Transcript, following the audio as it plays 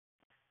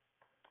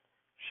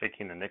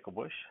Shaking the Nickel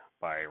Bush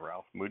by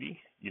Ralph Moody,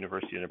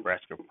 University of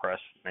Nebraska Press,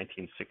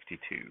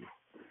 1962.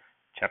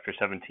 Chapter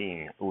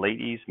 17,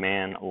 Ladies'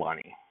 Man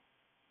Lonnie.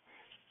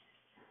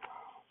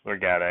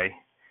 Lord God, I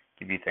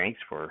give you thanks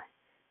for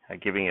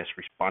giving us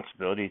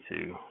responsibility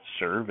to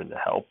serve and to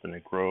help and to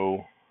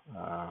grow,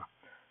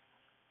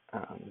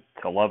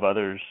 to love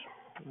others,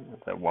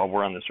 that while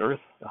we're on this earth,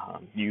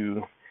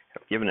 you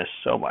have given us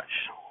so much.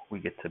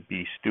 We get to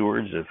be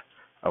stewards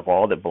of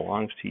all that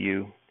belongs to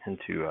you and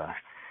to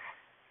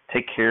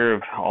take care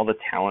of all the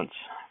talents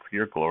for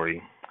your glory,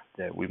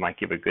 that we might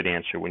give a good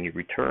answer when you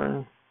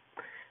return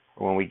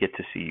or when we get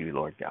to see you,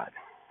 Lord God.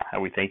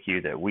 We thank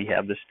you that we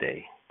have this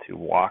day to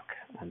walk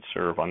and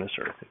serve on this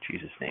earth. In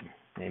Jesus' name,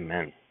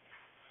 amen.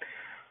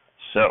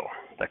 So,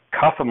 the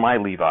cuff of my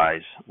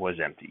Levi's was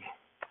empty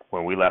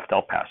when we left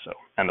El Paso,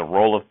 and the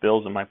roll of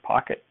bills in my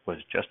pocket was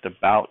just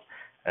about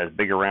as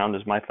big around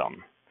as my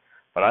thumb.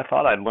 But I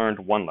thought I'd learned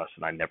one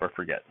lesson I'd never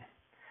forget.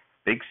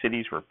 Big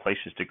cities were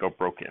places to go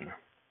broke in,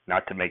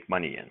 not to make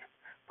money in,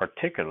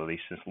 particularly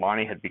since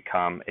Lonnie had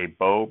become a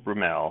beau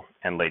brummel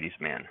and ladies'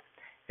 man.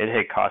 It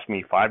had cost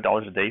me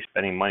 $5 a day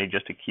spending money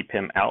just to keep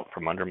him out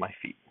from under my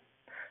feet.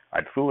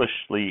 I'd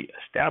foolishly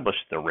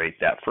established the rate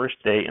that first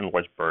day in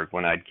Lordsburg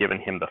when I'd given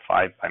him the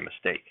 5 by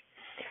mistake.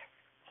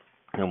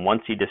 And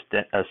once he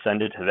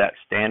ascended to that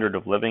standard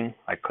of living,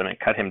 I couldn't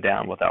cut him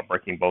down without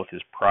breaking both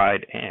his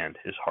pride and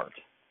his heart.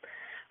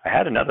 I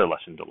had another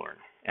lesson to learn,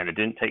 and it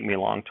didn't take me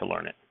long to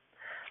learn it.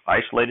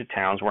 Isolated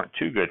towns weren't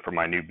too good for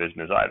my new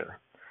business either.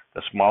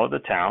 The smaller the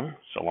town,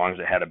 so long as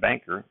it had a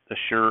banker, the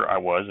surer I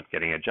was of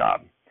getting a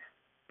job.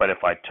 But if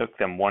I took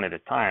them one at a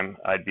time,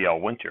 I'd be all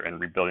winter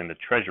and rebuilding the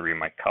treasury in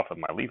my cuff of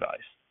my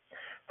Levi's.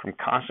 From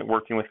constant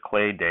working with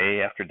clay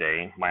day after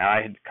day, my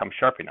eye had become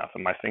sharp enough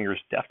and my fingers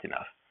deft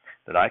enough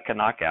that I could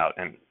knock out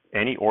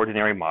any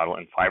ordinary model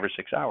in 5 or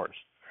 6 hours.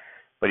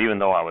 But even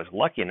though I was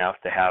lucky enough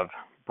to have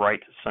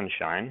bright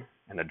sunshine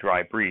and a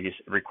dry breeze,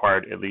 it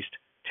required at least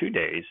 2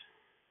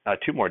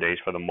 more days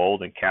for the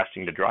mold and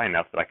casting to dry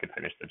enough that I could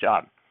finish the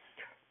job.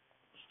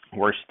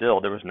 Worse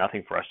still, there was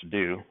nothing for us to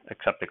do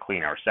except to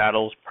clean our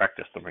saddles,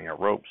 practice throwing our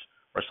ropes,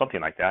 or something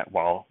like that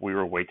while we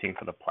were waiting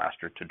for the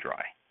plaster to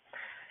dry.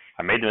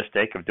 I made the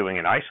mistake of doing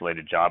an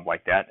isolated job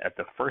like that at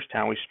the first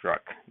town we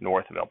struck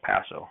north of El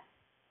Paso.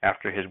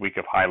 After his week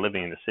of high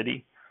living in the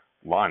city,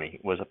 Lonnie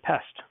was a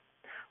pest.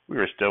 We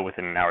were still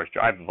within an hour's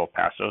drive of El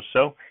Paso,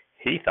 so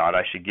he thought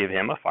I should give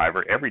him a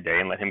 $5 every day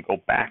and let him go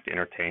back to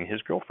entertain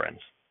his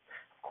girlfriends.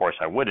 Of course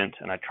I wouldn't,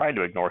 and I tried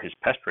to ignore his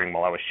pestering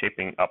while I was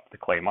shaping up the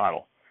clay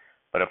model.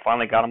 But it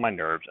finally got on my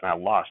nerves, and I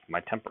lost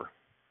my temper.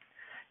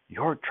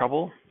 Your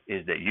trouble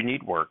is that you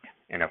need work,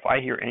 and if I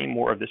hear any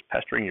more of this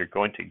pestering, you're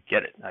going to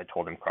get it, I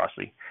told him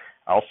crossly.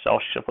 I'll sell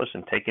shiftless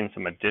and take in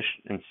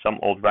some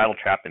old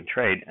rattletrap in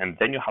trade, and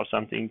then you'll have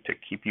something to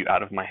keep you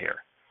out of my hair.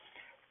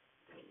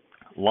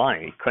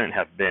 Lonnie couldn't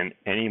have been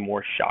any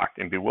more shocked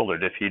and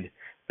bewildered if he'd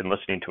been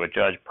listening to a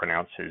judge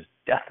pronounce his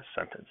death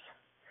sentence.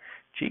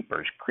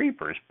 Jeepers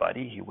creepers,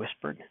 buddy, he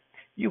whispered.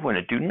 You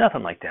wouldn't do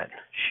nothing like that.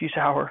 She's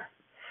our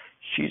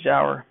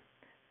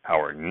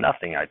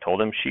nothing, I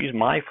told him. She's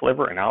my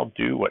flivver, and I'll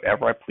do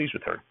whatever I please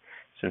with her.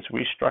 Since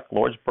we struck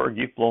Lordsburg,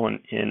 you've blown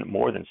in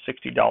more than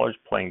 $60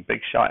 playing big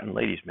shot and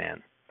ladies'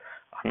 man.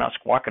 I'm not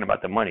squawking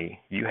about the money.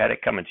 You had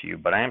it coming to you,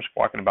 but I am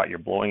squawking about your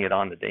blowing it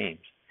on the dames.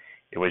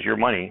 It was your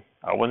money.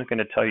 I wasn't going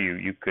to tell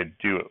you could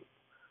do it.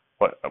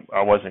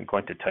 I wasn't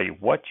going to tell you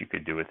what you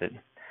could do with it.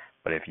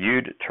 But if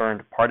you'd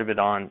turned part of it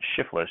on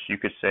shiftless, you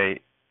could say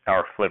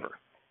our flivver.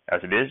 As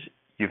it is,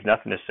 you've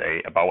nothing to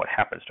say about what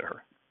happens to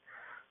her.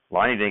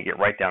 Lonnie didn't get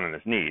right down on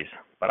his knees,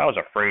 but I was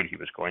afraid he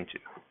was going to.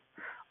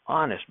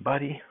 Honest,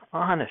 buddy,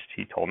 honest,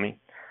 he told me.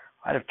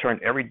 I'd have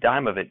turned every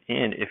dime of it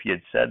in if you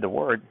had said the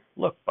word.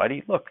 Look,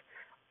 buddy, look,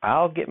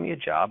 I'll get me a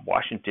job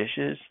washing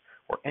dishes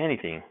or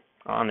anything.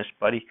 Honest,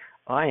 buddy,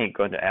 I ain't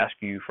going to ask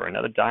you for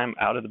another dime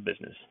out of the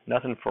business.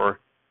 Not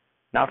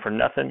for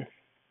nothing,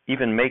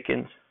 even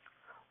makings.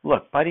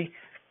 Look, buddy,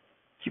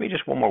 give me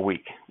just 1 more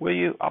week, will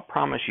you? I'll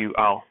promise you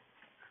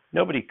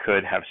Nobody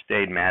could have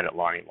stayed mad at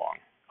Lonnie long.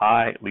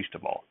 I least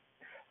of all.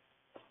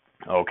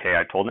 Okay,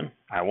 I told him.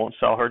 I won't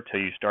sell her till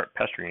you start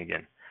pestering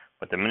again.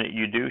 But the minute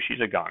you do, she's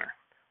a goner.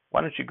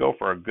 Why don't you go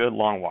for a good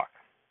long walk?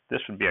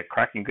 This would be a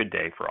cracking good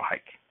day for a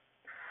hike.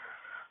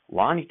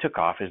 Lonnie took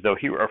off as though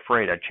he were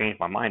afraid I'd changed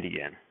my mind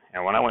again.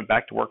 And when I went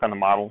back to work on the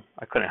model,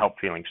 I couldn't help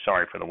feeling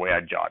sorry for the way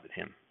I'd jawed at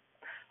him.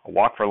 A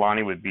walk for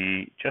Lonnie would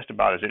be just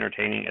about as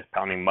entertaining as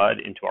pounding mud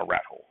into a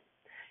rat hole.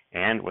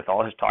 And with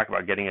all his talk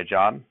about getting a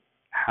job,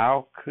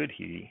 how could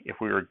he if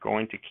we were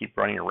going to keep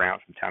running around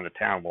from town to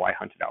town while I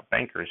hunted out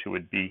bankers who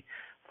would be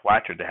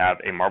flattered to have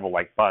a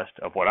marble-like bust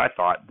of what I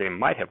thought they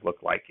might have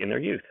looked like in their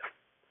youth?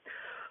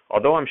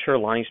 Although I'm sure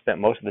Lonnie spent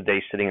most of the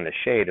day sitting in the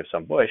shade of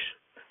some bush,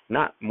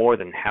 not more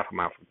than half a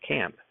mile from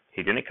camp,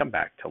 he didn't come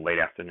back till late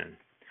afternoon,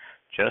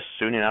 just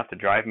soon enough to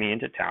drive me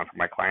into town for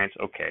my client's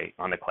okay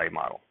on the clay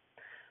model.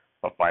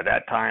 But by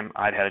that time,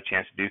 I'd had a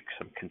chance to do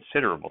some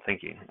considerable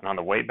thinking, and on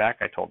the way back,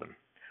 I told him,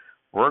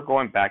 we're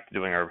going back to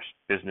doing our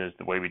business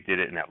the way we did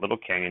it in that little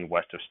canyon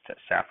west of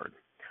Safford.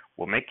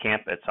 We'll make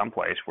camp at some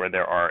place where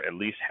there are at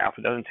least half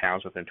a dozen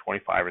towns within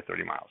 25 or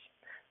 30 miles.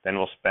 Then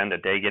we'll spend a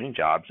day getting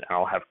jobs, and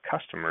I'll have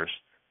customers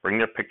bring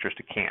their pictures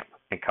to camp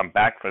and come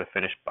back for the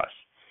finished bus.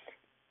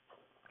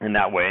 In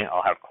that way,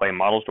 I'll have clay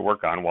models to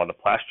work on while the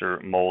plaster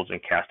molds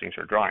and castings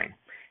are drying.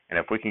 And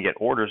if we can get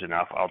orders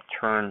enough,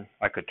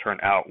 I could turn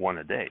out one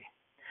a day.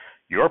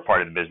 Your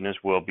part of the business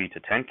will be to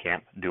tend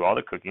camp, do all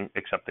the cooking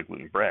except the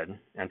gluten bread,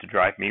 and to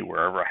drive me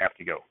wherever I have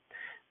to go.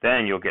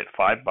 Then you'll get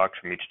 $5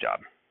 from each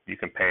job. You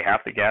can pay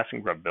half the gas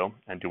and grub bill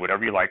and do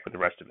whatever you like with the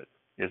rest of it.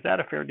 Is that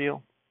a fair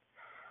deal?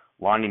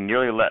 Lonnie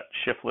nearly let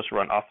Shiftless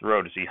run off the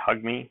road as he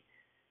hugged me,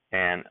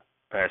 and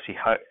as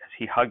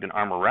he hugged an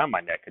arm around my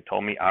neck and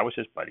told me I was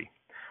his buddy.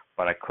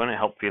 But I couldn't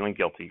help feeling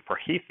guilty, for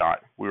he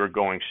thought we were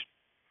going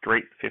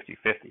straight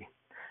 50-50.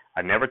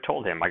 I never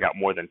told him I got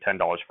more than $10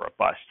 for a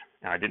bust,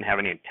 and I didn't have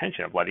any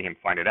intention of letting him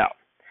find it out.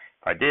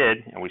 If I did,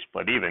 and we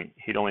split even,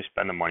 he'd only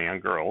spend the money on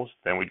girls.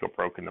 Then we'd go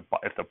broke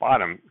if the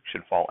bottom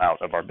should fall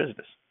out of our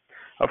business.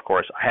 Of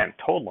course, I hadn't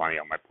told Lonnie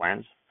all my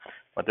plans,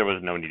 but there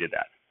was no need of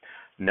that.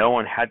 No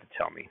one had to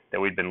tell me that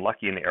we'd been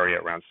lucky in the area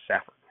around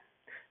Safford.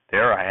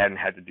 There, I hadn't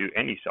had to do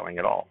any selling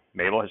at all.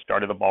 Mabel had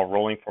started the ball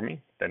rolling for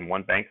me. Then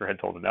one banker had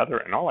told another,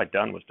 and all I'd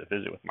done was to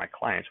visit with my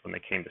clients when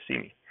they came to see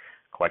me,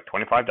 collect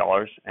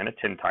 $25 and a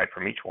tintype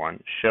from each one,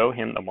 show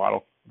him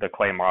the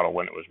clay model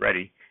when it was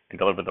ready, and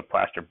deliver the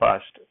plaster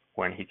bust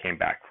when he came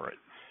back for it.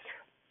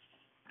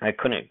 I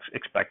couldn't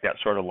expect that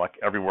sort of luck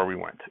everywhere we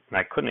went, and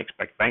I couldn't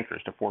expect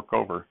bankers to fork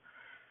over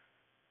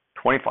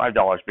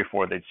 $25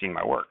 before they'd seen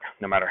my work,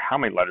 no matter how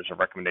many letters of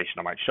recommendation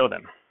I might show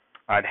them.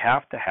 I'd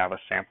have to have a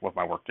sample of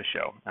my work to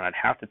show, and I'd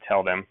have to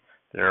tell them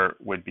there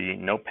would be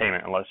no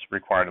payment unless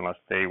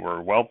they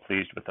were well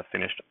pleased with the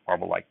finished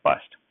marble-like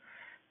bust.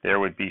 There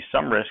would be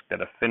some risk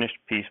that a finished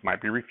piece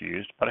might be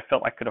refused, but I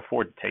felt I could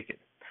afford to take it,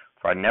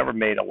 for I never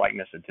made a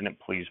likeness that didn't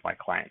please my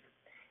client.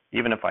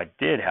 Even if I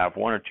did have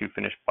one or two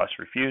finished busts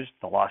refused,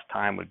 the lost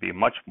time would be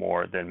much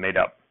more than made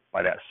up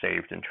by that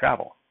saved in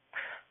travel.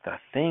 The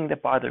thing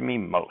that bothered me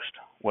most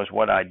was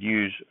what I'd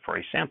use for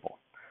a sample.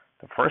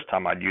 The first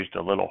time I'd used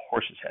a little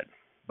horse's head,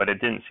 but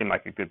it didn't seem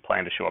like a good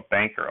plan to show a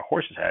banker a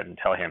horse's head and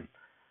tell him,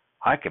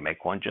 I could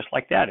make one just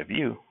like that of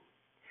you.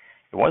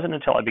 It wasn't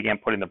until I began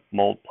putting the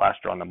mold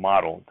plaster on the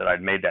model that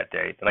I'd made that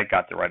day that I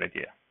got the right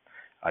idea.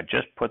 I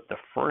just put the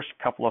first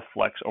couple of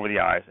flecks over the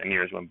eyes and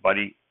ears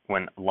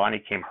when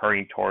Lonnie came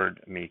hurrying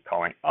toward me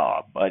calling,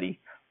 "Aw, buddy,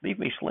 leave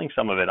me sling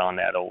some of it on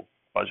that old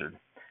buzzard.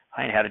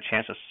 I ain't had a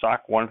chance to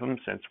sock one of them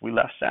since we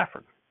left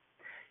Safford."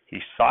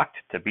 He socked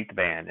to beat the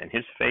band, and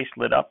his face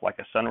lit up like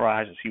a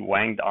sunrise as he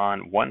wanged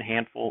on one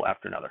handful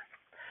after another.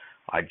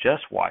 I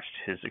just watched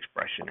his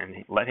expression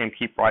and let him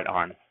keep right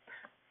on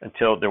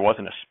until there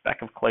wasn't a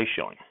speck of clay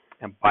showing,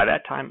 and by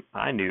that time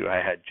I knew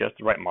I had just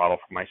the right model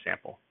for my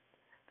sample.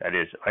 That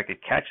is, if I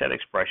could catch that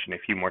expression a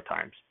few more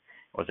times,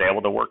 I was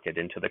able to work it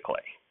into the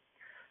clay.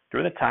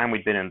 During the time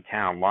we'd been in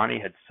town, Lonnie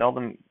had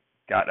seldom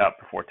got up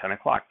before 10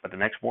 o'clock, but the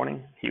next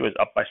morning he was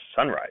up by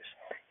sunrise.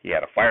 He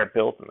had a fire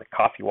built and the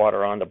coffee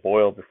water on to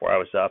boil before I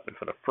was up, and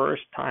for the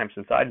first time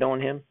since I'd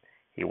known him,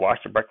 he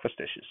washed the breakfast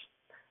dishes.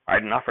 I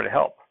didn't offer to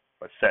help,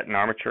 but set an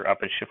armature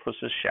up in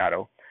Shiftless's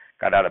shadow,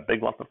 got out a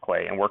big lump of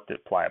clay and worked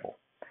it pliable,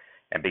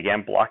 and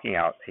began blocking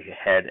out a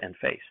head and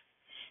face.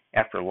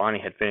 After Lonnie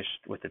had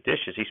finished with the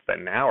dishes, he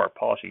spent an hour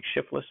polishing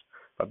Shiftless,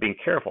 but being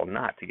careful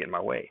not to get in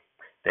my way.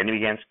 Then he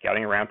began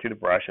scouting around through the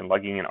brush and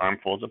lugging in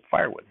armfuls of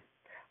firewood.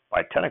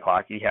 By 10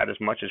 o'clock, he had as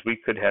much as we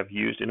could have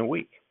used in a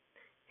week.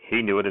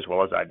 He knew it as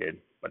well as I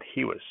did, but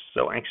he was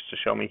so anxious to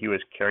show me he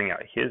was carrying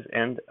out his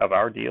end of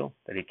our deal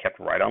that he kept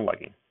right on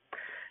lugging.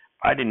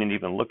 I didn't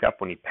even look up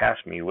when he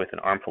passed me with an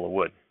armful of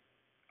wood.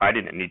 I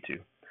didn't need to.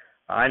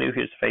 I knew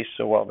his face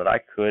so well that I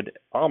could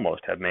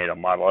almost have made a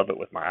model of it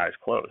with my eyes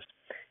closed,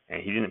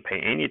 and he didn't pay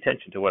any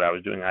attention to what I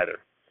was doing either,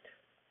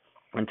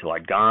 until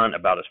I'd gone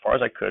about as far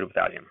as I could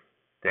without him.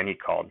 Then he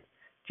called,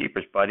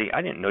 "Jeepers, buddy,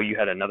 I didn't know you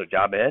had another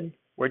job ahead.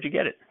 Where'd you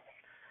get it?"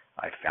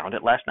 "I found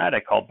it last night," I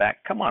called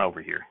back. "Come on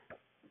over here."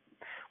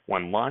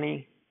 When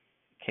Lonnie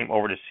came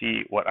over to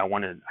see what I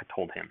wanted, I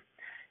told him,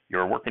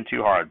 "You're working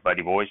too hard,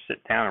 buddy boy.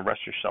 Sit down and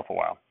rest yourself a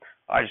while.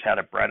 I just had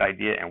a bright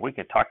idea, and we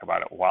can talk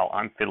about it while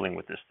I'm fiddling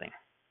with this thing."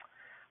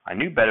 I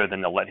knew better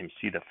than to let him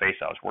see the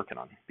face I was working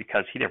on,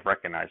 because he'd have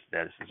recognized it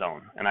as his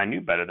own, and I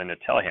knew better than to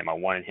tell him I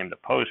wanted him to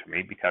pose for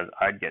me because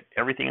I'd get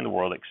everything in the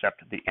world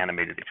except the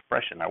animated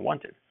expression I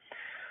wanted.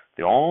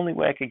 The only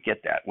way I could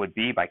get that would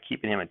be by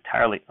keeping him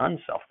entirely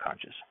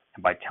unself-conscious,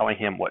 and by telling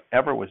him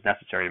whatever was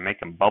necessary to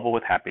make him bubble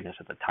with happiness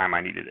at the time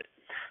I needed it.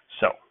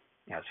 So,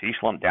 as he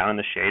slumped down in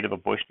the shade of a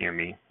bush near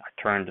me,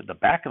 I turned the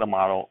back of the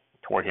model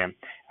toward him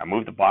and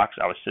moved the box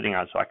I was sitting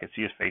on so I could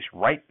see his face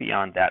right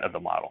beyond that of the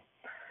model.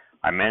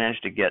 I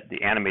managed to get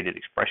the animated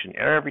expression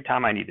every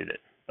time I needed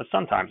it, but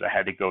sometimes I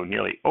had to go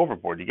nearly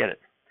overboard to get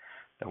it.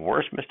 The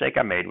worst mistake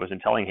I made was in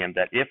telling him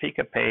that if he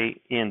could pay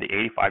in the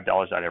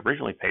 $85 I'd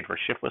originally paid for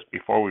Shiftless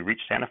before we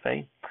reached Santa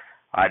Fe,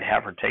 I'd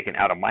have her taken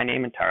out of my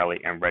name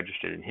entirely and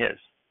registered in his.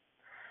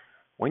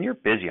 When you're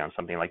busy on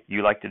something like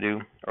you like to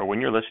do, or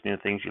when you're listening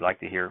to things you like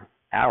to hear,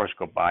 hours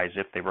go by as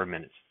if they were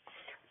minutes.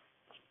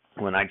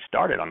 When I'd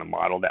started on the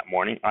model that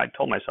morning, I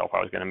told myself I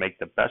was going to make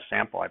the best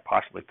sample I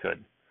possibly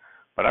could.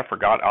 But I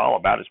forgot all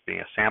about it being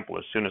a sample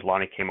as soon as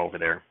Lonnie came over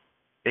there.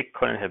 It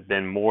couldn't have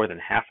been more than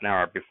half an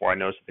hour before I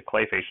noticed that the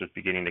clay face was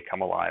beginning to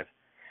come alive,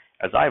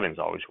 as Ivan's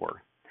always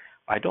were.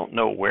 I don't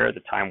know where the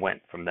time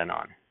went from then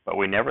on, but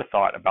we never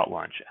thought about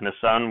lunch, and the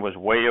sun was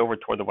way over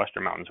toward the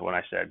western mountains when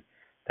I said,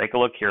 "Take a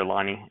look here,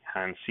 Lonnie,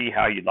 and see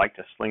how you'd like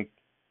to sling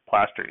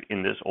plaster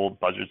in this old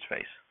buzzard's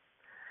face."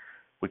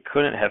 We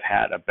couldn't have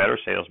had a better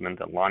salesman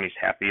than Lonnie's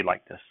happy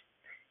likeness.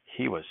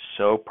 He was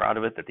so proud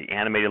of it that the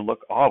animated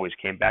look always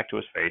came back to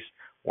his face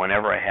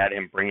whenever I had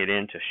him bring it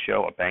in to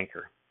show a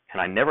banker,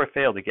 and I never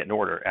failed to get an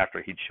order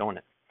after he'd shown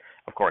it.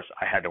 Of course,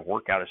 I had to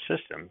work out a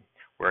system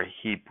where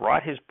he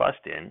brought his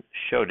bust in,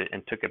 showed it,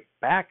 and took it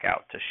back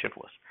out to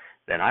Shiftless.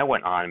 Then I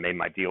went on and made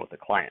my deal with the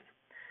client.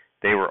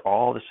 They were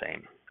all the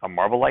same. A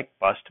marble-like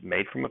bust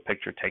made from a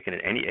picture taken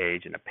at any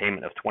age and a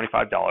payment of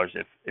 $25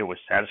 if it was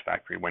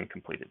satisfactory when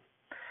completed.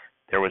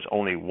 There was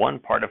only one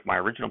part of my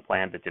original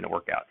plan that didn't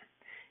work out.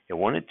 It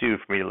wouldn't do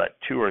for me to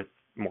let 2 or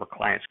more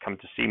clients come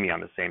to see me on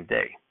the same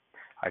day.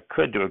 I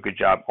could do a good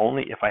job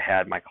only if I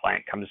had my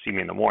client come to see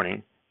me in the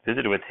morning,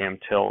 visited with him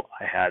till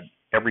I had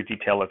every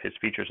detail of his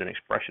features and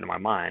expression in my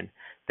mind,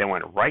 then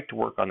went right to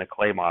work on the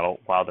clay model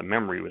while the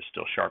memory was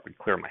still sharp and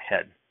clear in my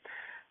head.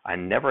 I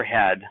never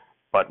had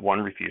but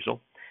one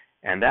refusal,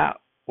 and that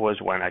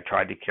was when I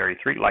tried to carry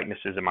 3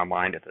 likenesses in my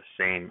mind at the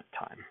same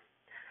time.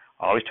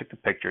 I always took the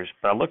pictures,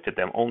 but I looked at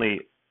them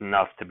only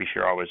enough to be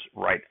sure I was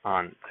right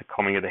on the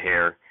combing of the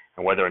hair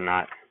and whether or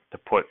not to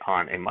put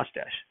on a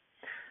mustache.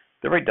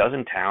 There were a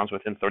dozen towns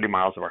within 30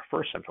 miles of our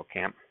first central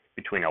camp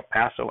between El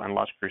Paso and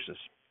Las Cruces,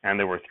 and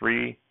there were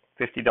 3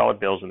 $50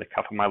 bills in the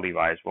cuff of my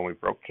Levi's when we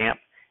broke camp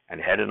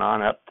and headed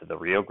on up to the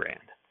Rio Grande.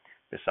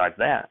 Besides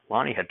that,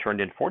 Lonnie had turned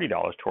in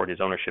 $40 toward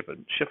his ownership of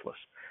Shiftless.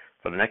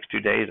 For the next 2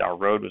 days, our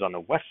road was on the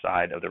west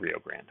side of the Rio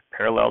Grande,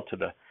 parallel to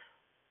the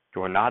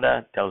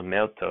Jornada del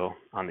Muerto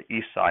on the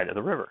east side of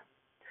the river.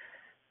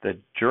 The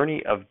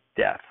journey of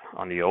death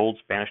on the old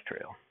Spanish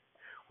trail.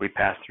 We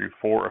passed through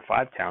 4 or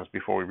 5 towns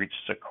before we reached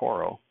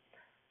Socorro,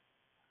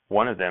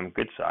 one of them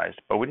good-sized,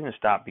 but we didn't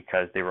stop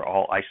because they were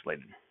all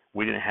isolated.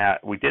 We did have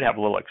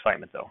a little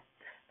excitement, though.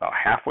 About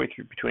halfway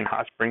through between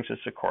Hot Springs and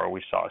Socorro,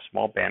 we saw a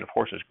small band of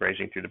horses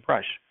grazing through the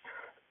brush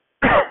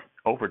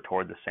over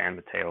toward the San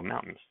Mateo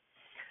Mountains.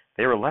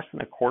 They were less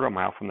than a quarter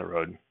mile from the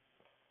road,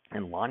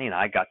 and Lonnie and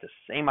I got the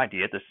same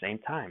idea at the same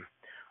time.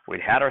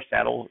 We'd had our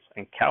saddles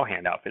and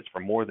cowhand outfits for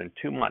more than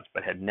 2 months,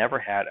 but had never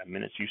had a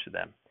minute's use of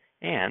them.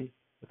 And,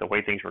 with the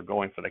way things were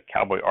going for the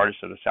cowboy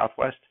artists of the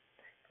Southwest,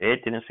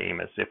 it didn't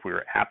seem as if we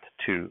were apt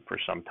to for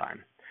some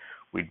time.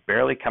 We'd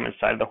barely come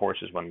inside of the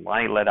horses when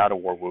Lonnie let out a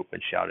war whoop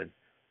and shouted,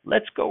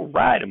 "Let's go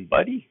ride 'em,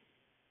 buddy."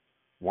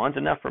 "One's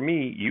enough for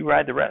me. You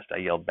ride the rest," I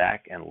yelled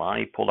back, and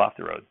Lonnie pulled off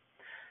the road.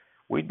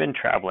 We'd been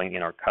traveling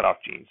in our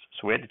cutoff jeans,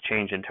 so we had to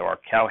change into our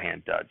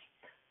cowhand duds,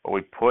 but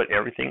we put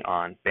everything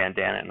on,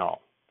 bandana and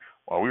all.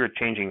 While we were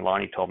changing,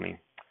 Lonnie told me,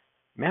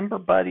 "'Member,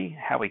 buddy,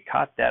 how we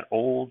caught that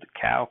old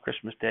cow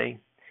Christmas Day?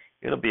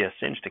 It'll be a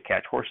cinch to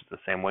catch horses the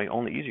same way,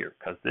 only easier,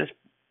 'cause this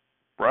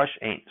brush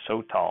ain't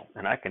so tall,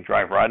 and I can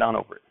drive right on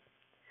over it."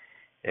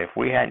 If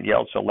we hadn't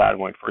yelled so loud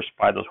when we first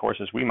spied those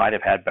horses, we might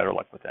have had better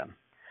luck with them.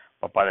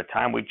 But by the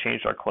time we'd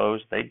changed our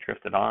clothes, they'd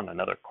drifted on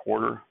another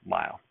quarter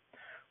mile.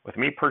 With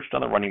me perched on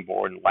the running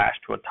board and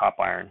lashed to a top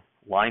iron,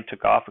 Lonnie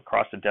took off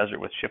across the desert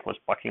with Shiftless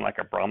bucking like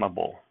a Brahma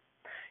bull.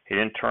 He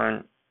didn't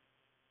turn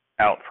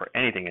out for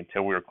anything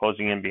until we were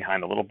closing in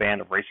behind a little band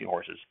of racing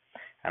horses,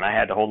 and I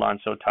had to hold on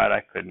so tight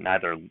I could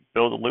neither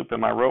build a loop in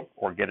my rope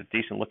or get a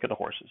decent look at the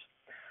horses.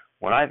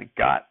 When I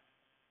got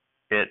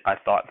it, I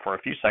thought for a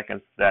few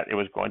seconds that it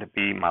was going to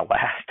be my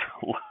last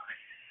look.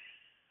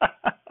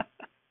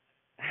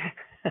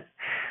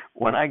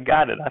 When I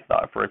got it, I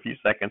thought for a few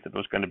seconds it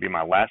was going to be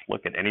my last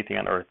look at anything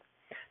on earth.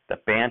 The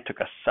band took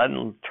a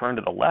sudden turn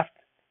to the left,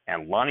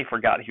 and Lonnie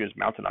forgot he was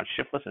mounted on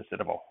Shiftless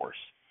instead of a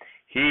horse.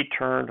 He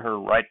turned her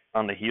right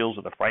on the heels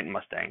of the frightened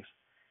Mustangs.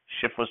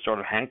 Shiftless sort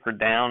of hankered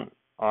down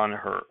on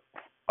her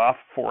off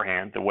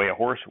forehand the way a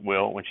horse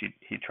will when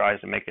he tries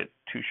to make it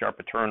too sharp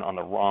a turn on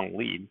the wrong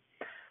lead.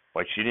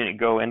 But she didn't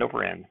go end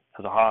over end,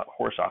 as a hot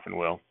horse often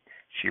will.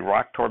 She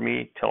rocked toward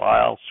me till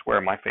I'll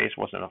swear my face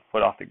wasn't a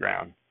foot off the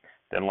ground.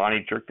 Then Lonnie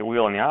jerked the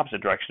wheel in the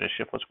opposite direction as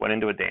Shiftless went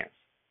into a dance,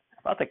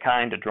 about the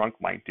kind a drunk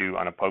might do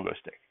on a pogo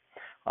stick.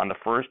 On the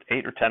first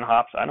 8 or 10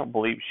 hops, I don't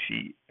believe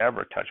she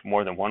ever touched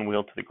more than one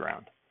wheel to the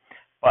ground,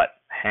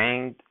 but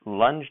hanged,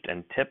 lunged,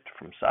 and tipped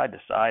from side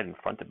to side and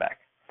front to back.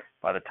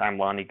 By the time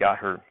Lonnie got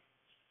her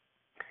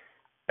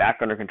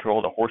back under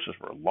control, the horses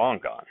were long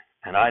gone,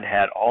 and I'd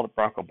had all the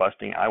bronco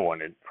busting I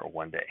wanted for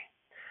one day.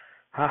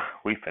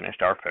 We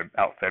finished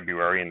out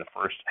February and the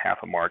first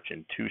half of March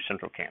in 2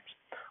 central camps,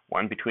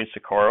 one between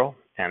Socorro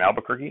and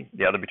Albuquerque,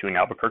 the other between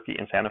Albuquerque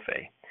and Santa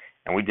Fe,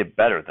 and we did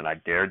better than I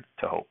dared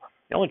to hope.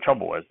 The only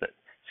trouble was that,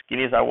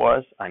 skinny as I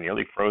was, I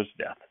nearly froze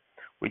to death.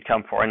 We'd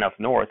come far enough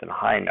north and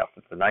high enough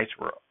that the nights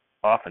were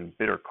often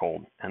bitter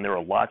cold, and there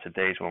were lots of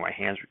days when my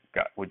hands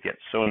would get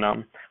so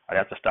numb I'd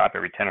have to stop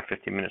every 10 or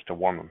 15 minutes to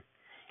warm them.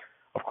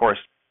 Of course,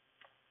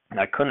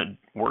 I couldn't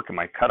work in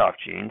my cutoff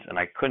jeans, and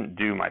I couldn't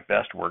do my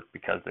best work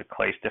because the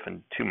clay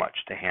stiffened too much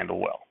to handle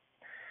well.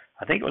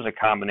 I think it was a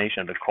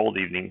combination of the cold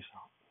evenings,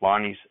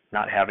 Lonnie's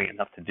not having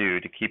enough to do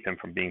to keep him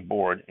from being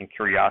bored, and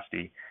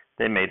curiosity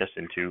that made us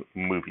into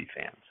movie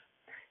fans.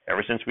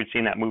 Ever since we'd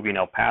seen that movie in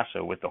El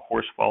Paso with the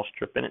Horsefall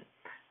strip in it,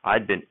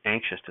 I'd been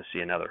anxious to see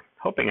another,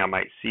 hoping I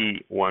might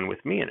see one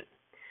with me in it.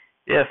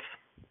 If,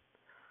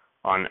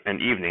 on an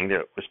evening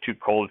that was too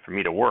cold for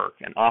me to work,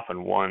 and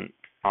often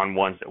on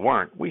ones that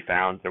weren't, we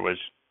found there was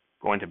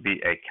going to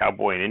be a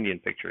cowboy and Indian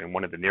picture in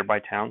one of the nearby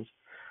towns,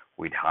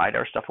 we'd hide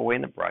our stuff away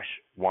in the brush,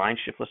 wind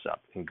shiftless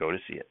up, and go to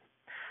see it.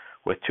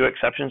 With two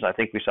exceptions, I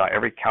think we saw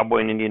every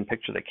cowboy and Indian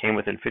picture that came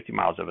within 50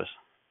 miles of us,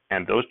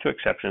 and those two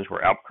exceptions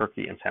were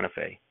Albuquerque and Santa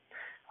Fe.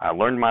 I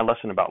learned my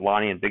lesson about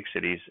Lonnie in big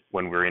cities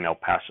when we were in El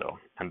Paso,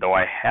 and though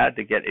I had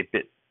to get a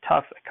bit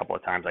tough a couple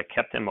of times, I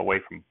kept him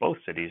away from both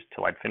cities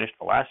till I'd finished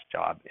the last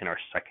job in our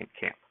second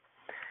camp.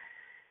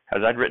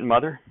 As I'd written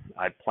Mother,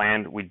 I'd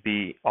planned we'd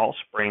be all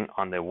spring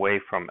on the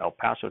way from El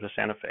Paso to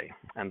Santa Fe,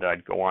 and that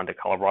I'd go on to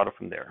Colorado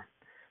from there.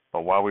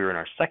 But while we were in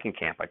our second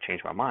camp, I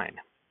changed my mind.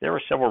 There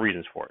were several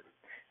reasons for it.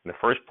 In the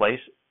first place,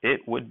 it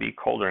would be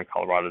colder in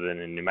Colorado than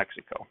in New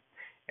Mexico,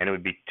 and it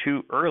would be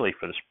too early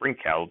for the spring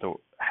cattle to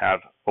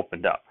have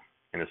opened up.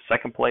 In the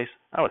second place,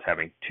 I was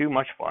having too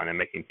much fun and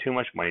making too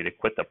much money to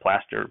quit the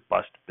plaster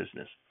bust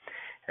business.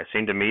 It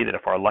seemed to me that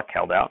if our luck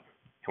held out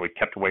and we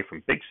kept away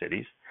from big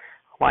cities,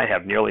 I might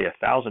have nearly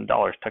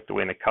 $1,000 tucked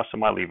away in the cuffs of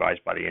my Levi's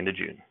by the end of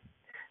June.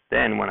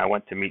 Then, when I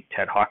went to meet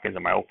Ted Hawkins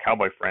and my old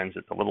cowboy friends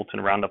at the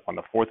Littleton Roundup on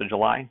the 4th of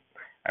July,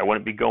 I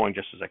wouldn't be going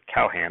just as a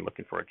cowhand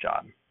looking for a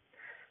job.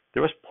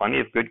 There was plenty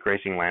of good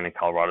grazing land in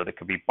Colorado that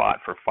could be bought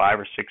for $5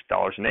 or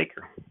 $6 an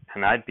acre,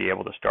 and I'd be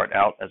able to start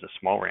out as a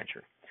small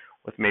rancher,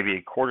 with maybe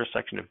a quarter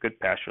section of good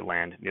pasture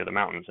land near the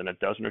mountains and a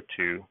dozen or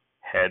two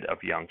head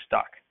of young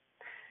stock.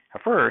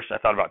 At first, I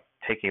thought about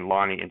taking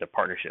Lonnie into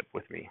partnership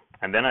with me,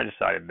 and then I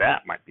decided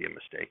that might be a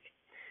mistake.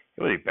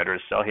 It would be better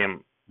to sell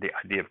him the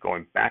idea of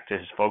going back to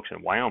his folks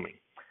in Wyoming.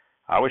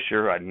 I was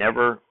sure he'd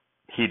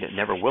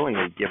never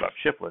willingly give up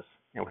shiftless,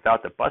 and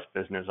without the bus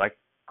business, I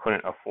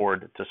couldn't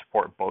afford to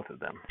support both of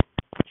them.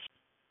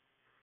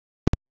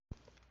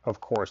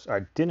 Of course, I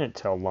didn't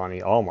tell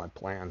Lonnie all my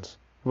plans.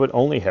 It would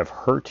only have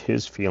hurt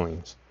his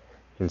feelings.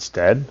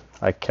 Instead,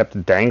 I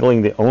kept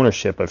dangling the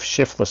ownership of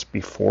Shiftless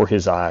before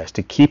his eyes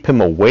to keep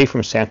him away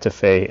from Santa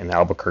Fe and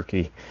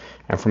Albuquerque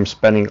and from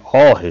spending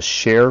all his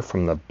share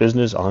from the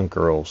business on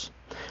girls.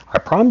 I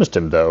promised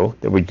him, though,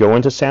 that we'd go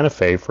into Santa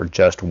Fe for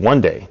just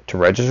one day to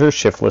register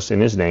Shiftless in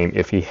his name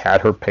if he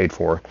had her paid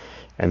for,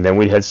 and then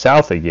we'd head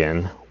south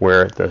again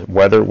where the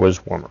weather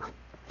was warmer.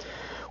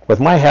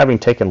 With my having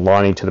taken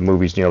Lonnie to the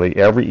movies nearly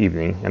every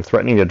evening and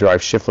threatening to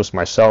drive Shiftless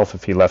myself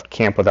if he left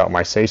camp without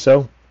my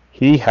say-so,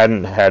 he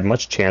hadn't had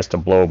much chance to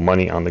blow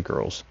money on the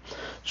girls.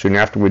 Soon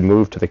after we'd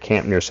moved to the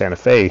camp near Santa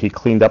Fe, he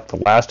cleaned up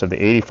the last of the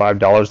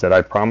 $85 that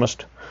I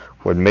promised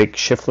would make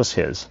Shiftless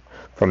his.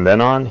 From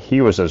then on,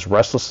 he was as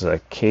restless as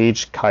a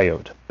caged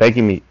coyote,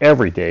 begging me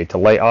every day to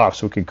lay off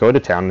so we could go to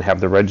town and have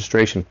the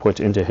registration put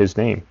into his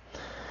name.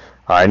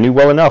 I knew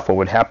well enough what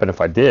would happen if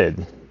I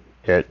did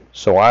it,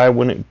 so I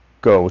wouldn't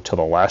go till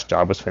the last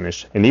job was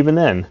finished, and even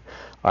then,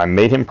 I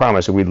made him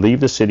promise that we'd leave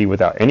the city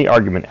without any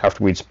argument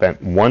after we'd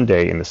spent one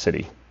day in the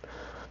city.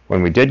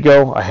 When we did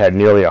go, I had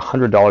nearly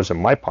 $100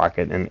 in my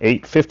pocket and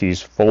 8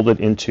 50s folded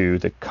into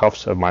the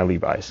cuffs of my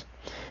Levi's.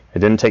 It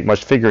didn't take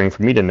much figuring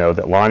for me to know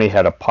that Lonnie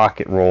had a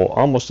pocket roll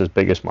almost as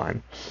big as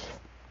mine.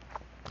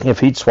 If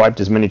he'd swiped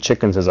as many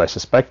chickens as I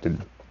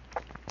suspected,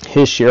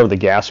 his share of the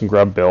gas and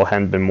grub bill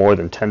hadn't been more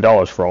than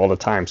 $10 for all the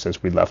time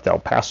since we left El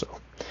Paso.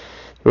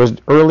 It was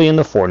early in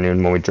the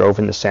forenoon when we drove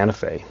into Santa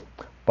Fe,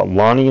 but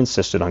Lonnie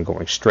insisted on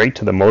going straight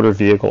to the motor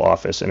vehicle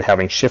office and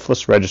having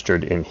Shiftless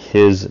registered in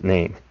his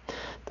name.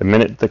 The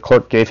minute the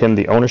clerk gave him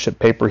the ownership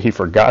paper, he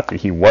forgot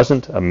that he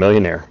wasn't a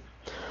millionaire.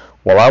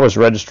 While I was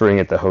registering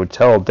at the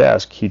hotel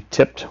desk, he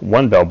tipped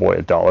one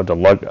bellboy $1 to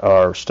lug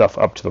our stuff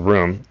up to the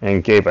room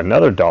and gave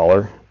another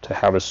 $1 to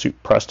have a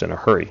suit pressed in a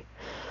hurry.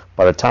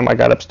 By the time I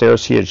got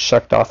upstairs, he had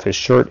shucked off his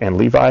shirt and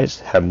Levi's,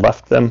 had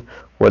left them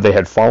where they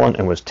had fallen,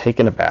 and was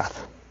taking a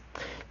bath.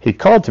 He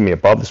called to me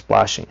above the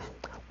splashing.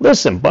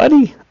 "Listen,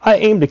 buddy, I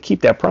aim to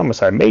keep that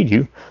promise I made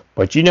you,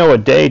 but you know a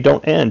day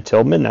don't end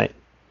till midnight."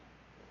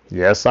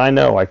 "Yes, I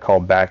know," I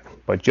called back,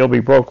 "but you'll be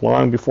broke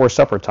long before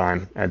supper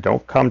time, and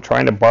don't come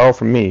trying to borrow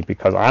from me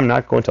because I'm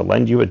not going to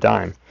lend you a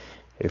dime.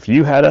 If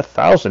you had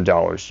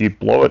 $1,000, you'd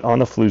blow it on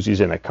the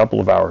floozies in a couple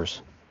of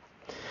hours."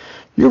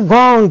 "You're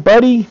wrong,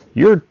 buddy.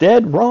 You're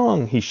dead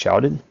wrong," he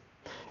shouted.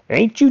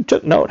 "Ain't you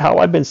took note how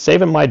I've been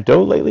saving my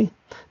dough lately?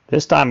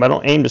 This time I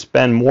don't aim to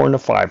spend more'n a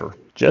 $5.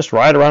 Just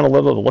ride around a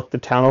little to look the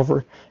town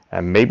over,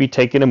 and maybe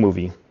take in a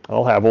movie.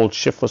 I'll have old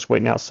Shiftless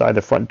waiting outside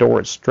the front door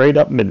at straight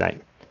up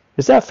midnight.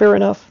 Is that fair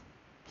enough?"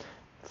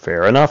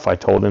 "Fair enough," I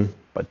told him,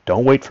 "but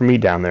don't wait for me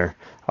down there.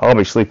 I'll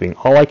be sleeping.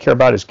 All I care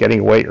about is getting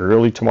away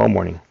early tomorrow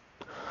morning."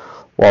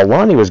 While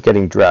Lonnie was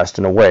getting dressed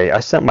and away,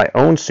 I sent my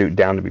own suit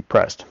down to be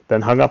pressed,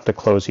 then hung up the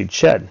clothes he'd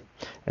shed.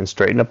 and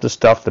straightened up the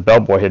stuff the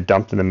bellboy had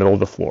dumped in the middle of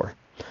the floor.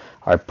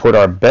 I put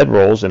our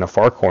bedrolls in a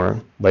far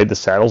corner, laid the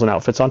saddles and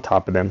outfits on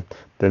top of them,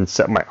 then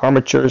set my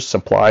armatures,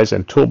 supplies,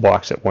 and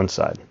toolbox at one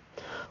side.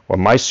 When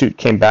my suit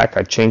came back,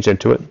 I changed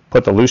into it,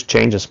 put the loose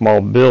change and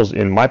small bills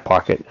in my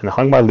pocket, and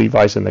hung my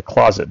Levi's in the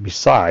closet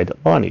beside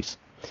Lonnie's.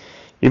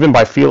 Even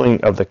by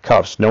feeling of the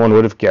cuffs, no one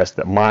would have guessed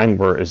that mine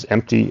were as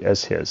empty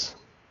as his.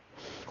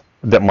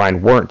 That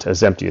mine weren't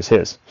as empty as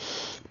his.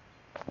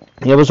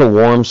 It was a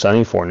warm,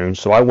 sunny forenoon,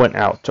 so I went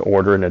out to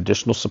order an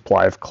additional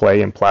supply of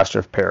clay and plaster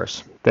of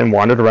Paris, then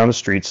wandered around the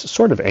streets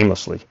sort of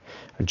aimlessly.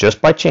 And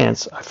just by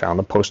chance, I found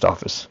the post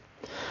office.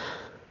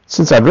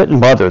 Since I'd written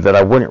Mother that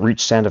I wouldn't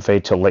reach Santa Fe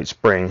till late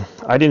spring,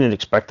 I didn't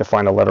expect to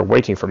find a letter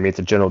waiting for me at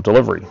the general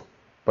delivery.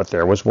 But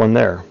there was one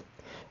there.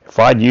 If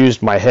I'd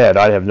used my head,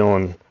 I'd have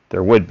known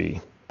there would be.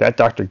 That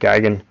Dr.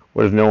 Gagin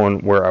would have known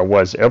where I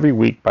was every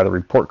week by the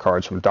report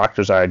cards from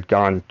doctors I had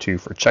gone to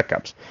for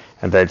checkups,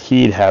 and that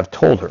he'd have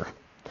told her.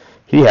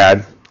 He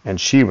had, and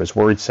she was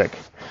worried sick.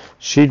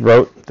 She'd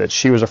wrote that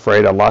she was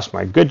afraid I'd lost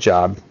my good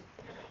job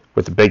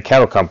with the big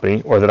cattle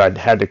company, or that I'd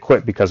had to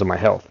quit because of my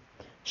health.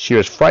 She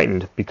was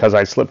frightened because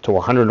I'd slipped to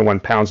 101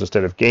 pounds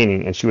instead of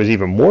gaining, and she was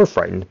even more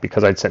frightened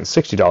because I'd sent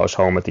 $60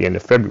 home at the end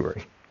of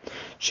February.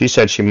 She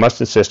said she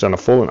must insist on a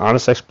full and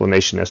honest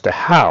explanation as to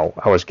how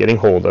I was getting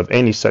hold of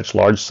any such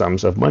large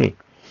sums of money.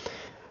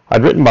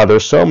 I'd written Mother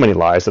so many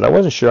lies that I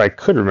wasn't sure I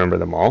could remember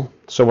them all,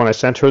 so when I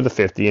sent her the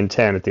 50 and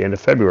 10 at the end of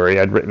February,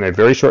 I'd written a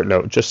very short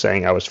note just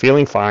saying I was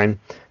feeling fine,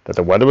 that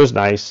the weather was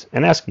nice,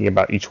 and asking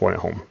about each one at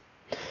home.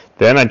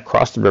 Then I'd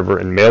crossed the river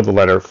and mailed the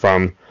letter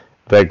from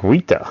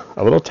Veguita,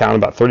 a little town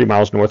about 30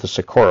 miles north of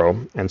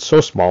Socorro, and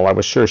so small I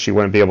was sure she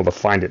wouldn't be able to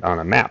find it on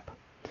a map.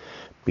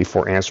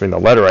 Before answering the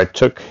letter, I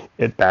took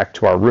it back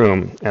to our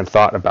room and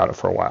thought about it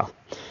for a while.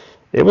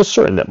 It was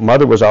certain that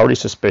Mother was already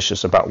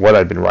suspicious about what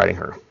I'd been writing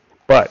her.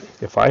 But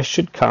if I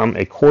should come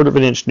a quarter of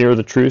an inch nearer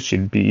the truth,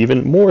 she'd be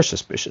even more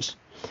suspicious.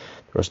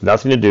 There was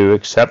nothing to do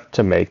except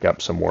to make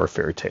up some more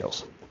fairy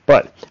tales.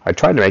 But I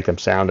tried to make them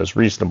sound as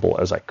reasonable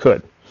as I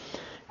could.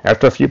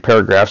 After a few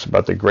paragraphs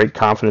about the great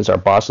confidence our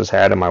bosses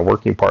had in my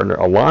working partner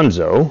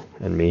Alonzo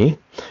and me,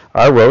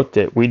 I wrote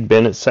that we'd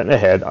been sent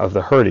ahead of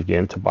the herd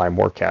again to buy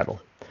more cattle.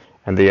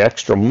 And the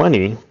extra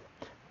money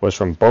was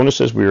from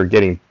bonuses we were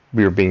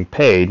being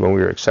paid when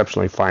we were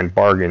exceptionally fine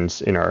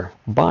bargains in our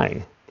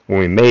buying. When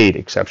we made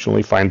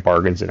exceptionally fine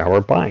bargains in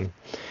our buying.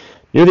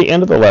 Near the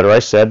end of the letter, I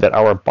said that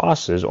our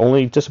bosses'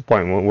 only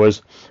disappointment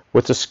was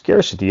with the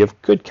scarcity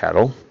of good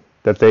cattle,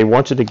 that they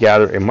wanted to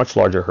gather a much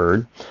larger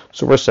herd,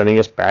 so were sending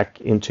us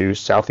back into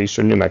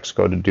southeastern New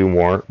Mexico to do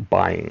more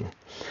buying.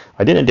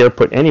 I didn't dare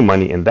put any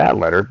money in that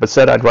letter, but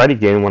said I'd write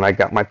again when I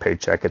got my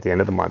paycheck at the end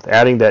of the month,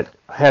 adding that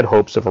I had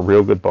hopes of a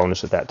real good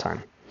bonus at that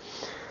time.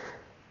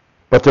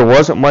 But there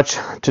wasn't much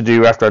to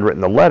do after I'd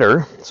written the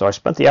letter, so I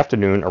spent the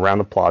afternoon around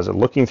the plaza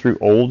looking through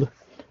old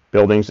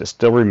buildings that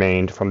still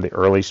remained from the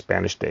early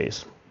Spanish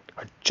days.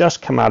 I'd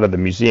just come out of the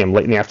museum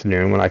late in the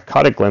afternoon when I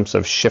caught a glimpse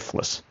of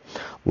Shiftless.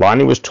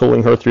 Lonnie was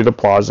tooling her through the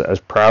plaza as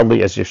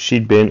proudly as if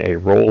she'd been a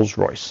Rolls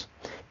Royce.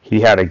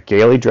 He had a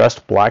gaily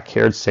dressed,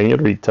 black-haired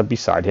senorita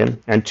beside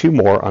him, and two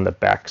more on the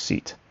back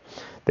seat.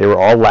 They were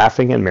all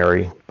laughing and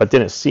merry, but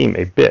didn't seem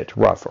a bit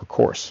rough or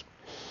coarse.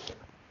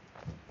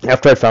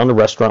 After I found a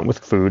restaurant with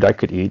food I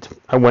could eat,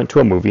 I went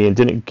to a movie and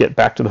didn't get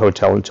back to the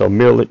hotel until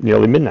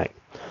nearly midnight.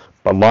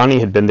 But Lonnie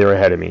had been there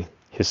ahead of me.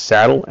 His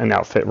saddle and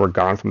outfit were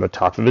gone from the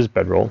top of his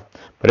bedroll,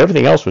 but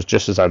everything else was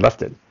just as I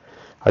left it.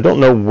 I don't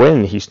know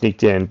when he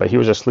sneaked in, but he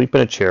was asleep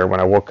in a chair when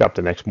I woke up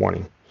the next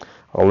morning.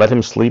 I let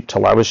him sleep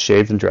till I was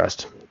shaved and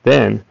dressed.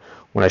 Then,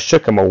 when I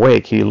shook him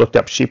awake, he looked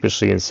up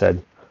sheepishly and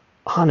said,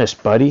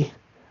 "Honest, buddy,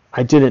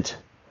 I didn't."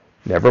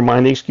 "Never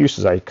mind the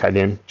excuses," I cut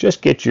in.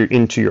 "Just get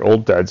into your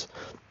old duds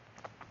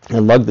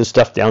and lug this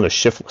stuff down to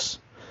Shiftless.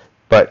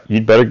 But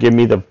you'd better give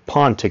me the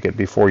pawn ticket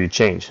before you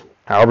change.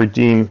 I'll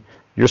redeem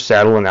your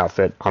saddle and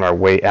outfit on our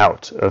way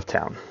out of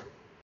town."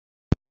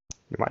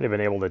 You might have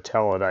been able to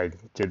tell that I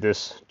did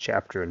this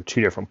chapter in two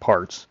different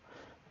parts.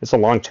 It's a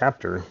long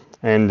chapter,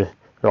 and there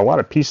are a lot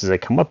of pieces that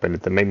come up in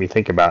it that make me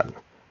think about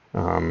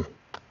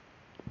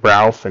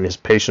Ralph and his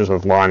patience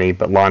with Lonnie,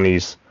 but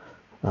Lonnie's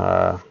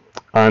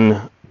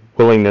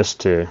unwillingness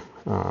to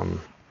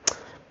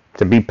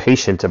be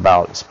patient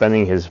about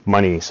spending his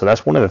money. So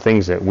that's one of the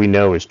things that we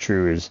know is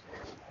true is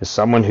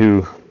someone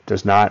who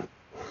does not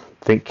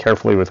think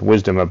carefully with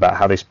wisdom about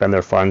how they spend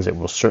their funds, it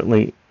will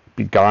certainly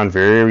be gone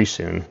very, very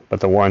soon. But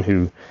the one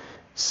who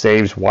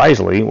saves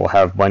wisely will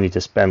have money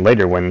to spend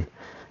later when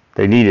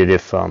they need it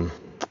if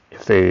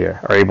they are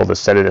able to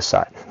set it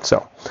aside.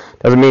 So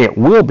doesn't mean it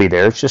will be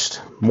there. It's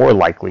just more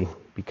likely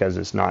because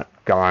it's not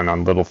gone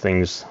on little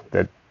things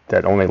that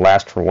only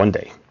last for one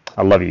day.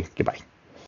 I love you. Goodbye.